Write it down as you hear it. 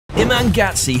Iman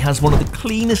Gadzhi has one of the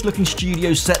cleanest looking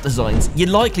studio set designs you're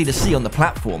likely to see on the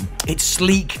platform. Its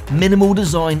sleek, minimal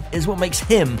design is what makes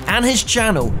him and his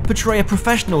channel portray a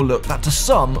professional look that to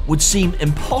some would seem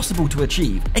impossible to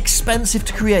achieve, expensive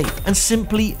to create, and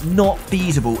simply not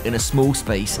feasible in a small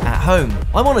space at home.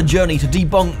 I'm on a journey to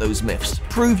debunk those myths,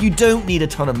 prove you don't need a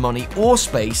ton of money or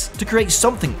space to create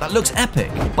something that looks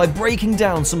epic. By breaking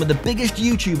down some of the biggest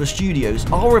YouTuber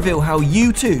studios, I'll reveal how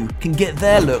you too can get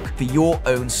their look for your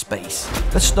own space.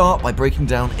 Let's start by breaking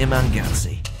down Iman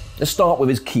Gadzhi. Let's start with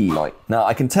his key light. Now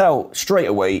I can tell straight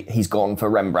away he's gone for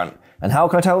Rembrandt. And how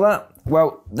can I tell that?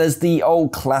 Well, there's the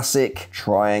old classic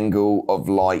triangle of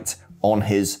light on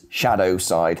his shadow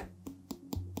side.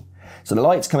 So the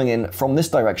light's coming in from this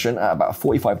direction at about a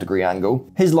 45-degree angle.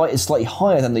 His light is slightly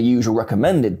higher than the usual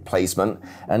recommended placement,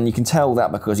 and you can tell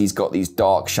that because he's got these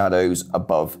dark shadows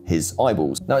above his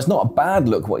eyeballs. Now it's not a bad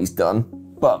look what he's done,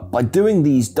 but by doing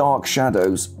these dark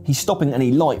shadows, he's stopping any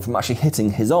light from actually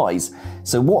hitting his eyes.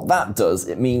 So what that does,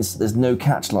 it means there's no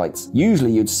catch lights.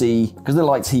 Usually you'd see, because the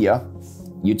light's here,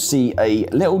 you'd see a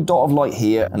little dot of light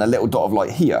here and a little dot of light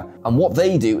here. And what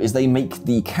they do is they make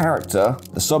the character,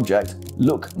 the subject,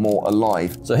 look more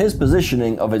alive. So his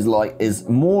positioning of his light is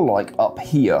more like up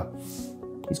here.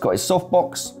 He's got his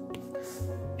softbox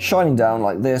shining down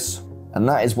like this, and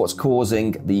that is what's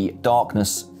causing the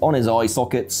darkness on his eye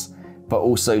sockets, but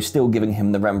also still giving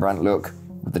him the Rembrandt look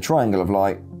with the triangle of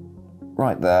light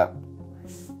right there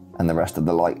and the rest of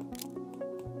the light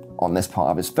on this part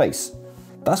of his face.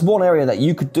 That's one area that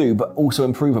you could do but also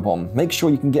improve upon. Make sure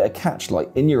you can get a catch light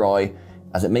in your eye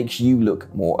as it makes you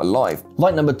look more alive.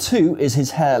 Light number 2 is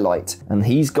his hair light, and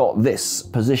he's got this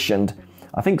positioned,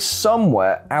 I think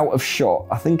somewhere out of shot.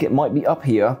 I think it might be up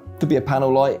here. Could be a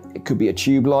panel light, it could be a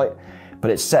tube light,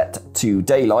 but it's set to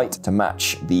daylight to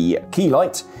match the key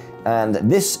light. And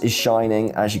this is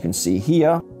shining, as you can see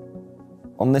here,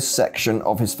 on this section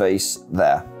of his face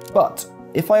there. But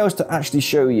if I was to actually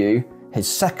show you his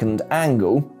second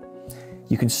angle,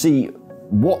 you can see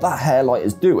what that hair light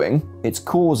is doing. It's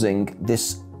causing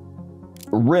this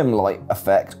rim light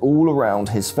effect all around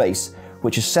his face,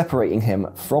 which is separating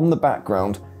him from the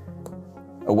background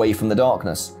away from the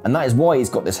darkness. And that is why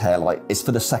he's got this hair light. It's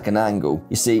for the second angle.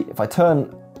 You see, if I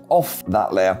turn off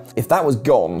that layer, if that was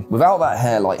gone, without that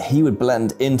hair light, he would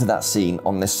blend into that scene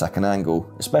on this second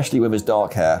angle, especially with his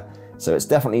dark hair. So it's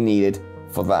definitely needed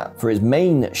for that. For his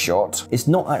main shot, it's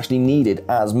not actually needed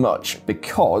as much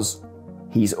because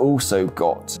he's also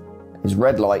got his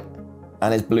red light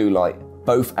and his blue light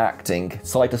both acting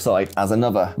side to side as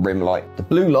another rim light. The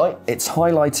blue light, it's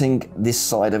highlighting this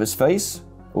side of his face,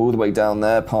 all the way down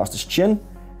there past his chin,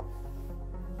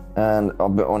 and a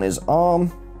bit on his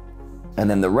arm. And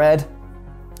then the red,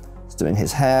 it's doing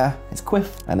his hair, his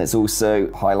quiff, and it's also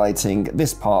highlighting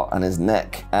this part and his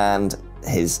neck and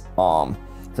his arm.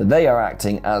 So they are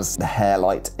acting as the hair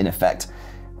light in effect,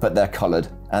 but they're colored,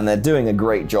 and they're doing a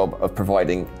great job of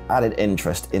providing added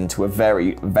interest into a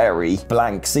very, very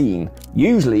blank scene.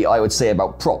 Usually I would say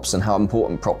about props and how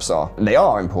important props are. They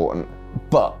are important,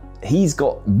 but he's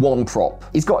got one prop.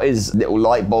 He's got his little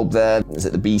light bulb there. Is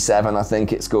it the B7, I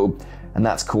think it's called? And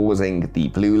that's causing the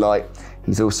blue light.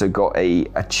 He's also got a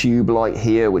tube light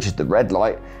here, which is the red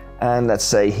light. And let's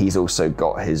say he's also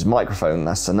got his microphone.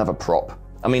 That's another prop.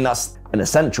 I mean, that's an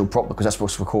essential prop because that's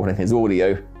what's recording his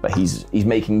audio, but he's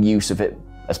making use of it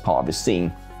as part of his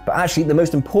scene. But actually, the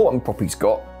most important prop he's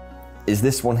got is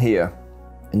this one here.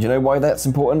 And do you know why that's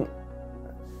important?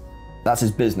 That's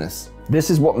his business. This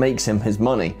is what makes him his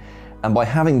money. And by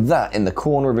having that in the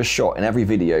corner of a shot in every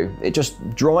video, it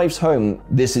just drives home,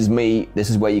 this is me, this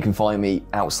is where you can find me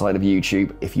outside of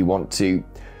YouTube if you want to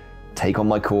take on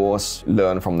my course,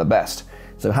 learn from the best.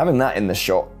 So having that in the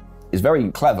shot is very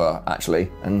clever,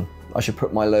 actually, and I should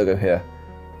put my logo here.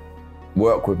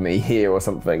 Work with me here or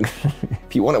something.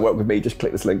 If you want to work with me, just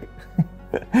click this link.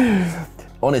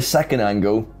 On his second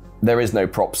angle, there is no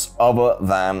props other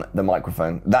than the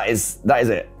microphone. That is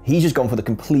it. He's just gone for the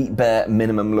complete bare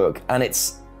minimum look, and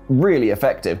it's really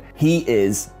effective. He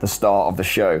is the star of the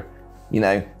show. You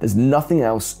know, there's nothing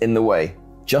else in the way.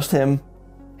 Just him,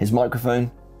 his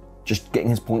microphone, just getting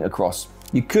his point across.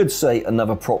 You could say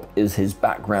another prop is his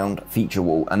background feature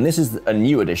wall, and this is a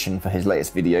new addition for his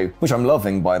latest video, which I'm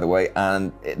loving, by the way,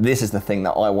 and this is the thing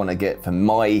that I want to get for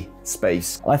my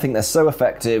space. I think they're so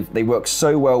effective, they work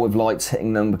so well with lights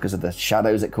hitting them because of the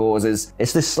shadows it causes.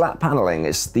 It's this slat paneling,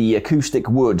 it's the acoustic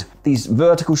wood, these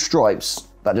vertical stripes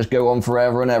that just go on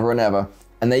forever and ever and ever,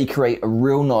 and they create a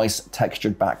real nice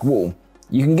textured back wall.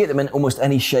 You can get them in almost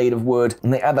any shade of wood,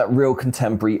 and they add that real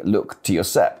contemporary look to your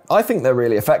set. I think they're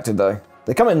really effective though.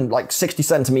 They come in like 60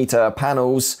 centimeter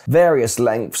panels, various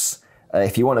lengths.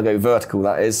 If you want to go vertical,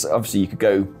 that is. Obviously, you could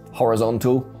go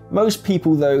horizontal. Most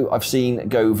people, though, I've seen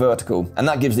go vertical, and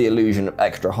that gives the illusion of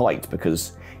extra height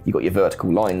because you've got your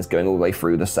vertical lines going all the way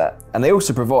through the set. And they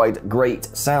also provide great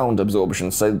sound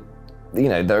absorption, so, you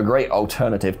know, they're a great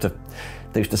alternative to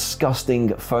those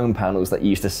disgusting foam panels that you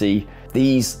used to see.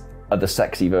 These are the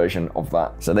sexy version of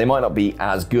that. So they might not be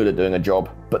as good at doing a job,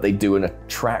 but they do an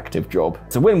attractive job.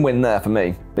 It's a win-win there for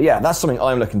me. But yeah, that's something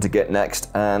I'm looking to get next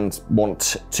and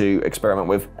want to experiment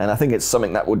with. And I think it's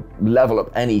something that would level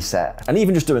up any set. And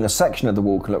even just doing a section of the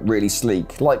wall can look really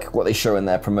sleek, like what they show in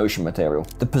their promotion material.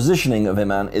 The positioning of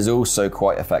Iman is also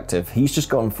quite effective. He's just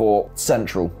gone for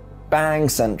central, bang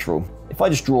central. If I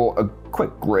just draw a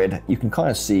quick grid, you can kind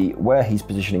of see where he's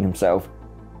positioning himself,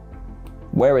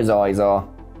 where his eyes are.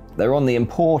 They're on the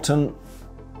important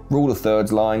rule of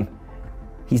thirds line.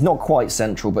 He's not quite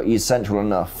central, but he's central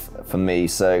enough for me,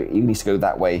 so he needs to go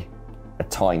that way a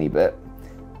tiny bit.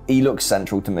 He looks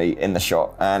central to me in the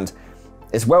shot, and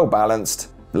it's well balanced.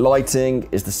 The lighting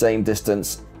is the same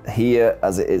distance here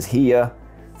as it is here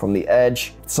from the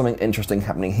edge. Something interesting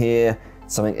happening here,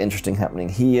 something interesting happening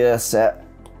here, set.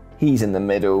 He's in the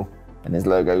middle, and his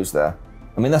logo's there.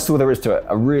 I mean, that's all there is to it.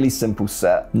 A really simple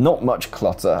set, not much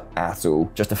clutter at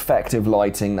all. Just effective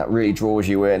lighting that really draws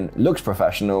you in, looks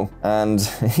professional,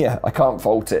 and yeah, I can't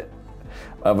fault it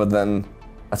other than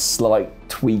a slight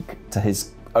tweak to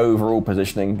his overall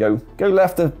positioning. Go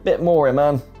left a bit more,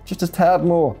 Iman, just a tad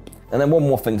more. And then one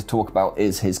more thing to talk about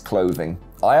is his clothing.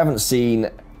 I haven't seen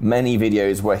many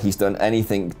videos where he's done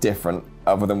anything different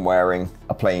other than wearing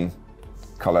a plain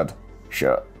colored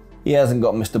shirt. He hasn't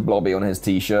got Mr. Blobby on his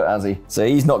t-shirt, has he? So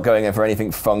he's not going in for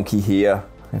anything funky here.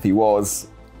 If he was,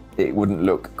 it wouldn't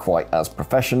look quite as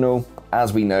professional.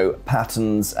 As we know,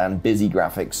 patterns and busy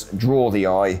graphics draw the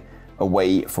eye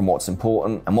away from what's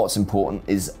important, and what's important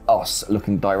is us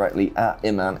looking directly at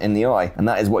Iman in the eye, and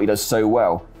that is what he does so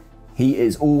well. He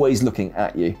is always looking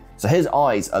at you. So his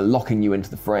eyes are locking you into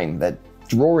the frame. They're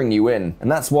drawing you in, and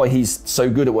that's why he's so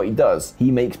good at what he does. He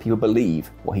makes people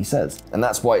believe what he says, and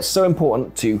that's why it's so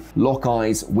important to lock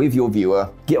eyes with your viewer,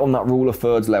 get on that rule of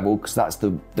thirds level, because that's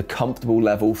the comfortable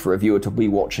level for a viewer to be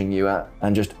watching you at,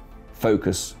 and just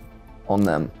focus on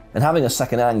them. And having a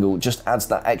second angle just adds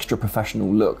that extra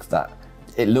professional look that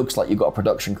it looks like you've got a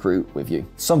production crew with you.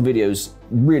 Some videos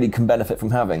really can benefit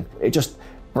from having. It just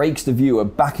breaks the viewer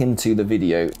back into the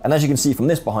video. And as you can see from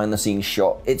this behind the scenes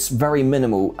shot, it's very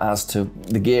minimal as to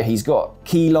the gear he's got.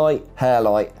 Key light, hair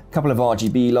light, a couple of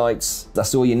RGB lights,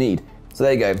 that's all you need. So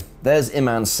there you go, there's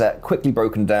Iman's set, quickly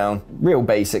broken down, real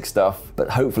basic stuff, but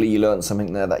hopefully you learned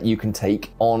something there that you can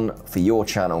take on for your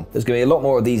channel. There's gonna be a lot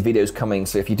more of these videos coming,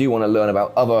 so if you do wanna learn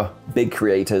about other big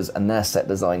creators and their set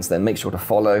designs, then make sure to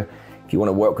follow. If you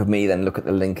wanna work with me, then look at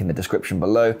the link in the description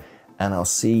below, and I'll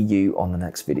see you on the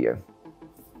next video.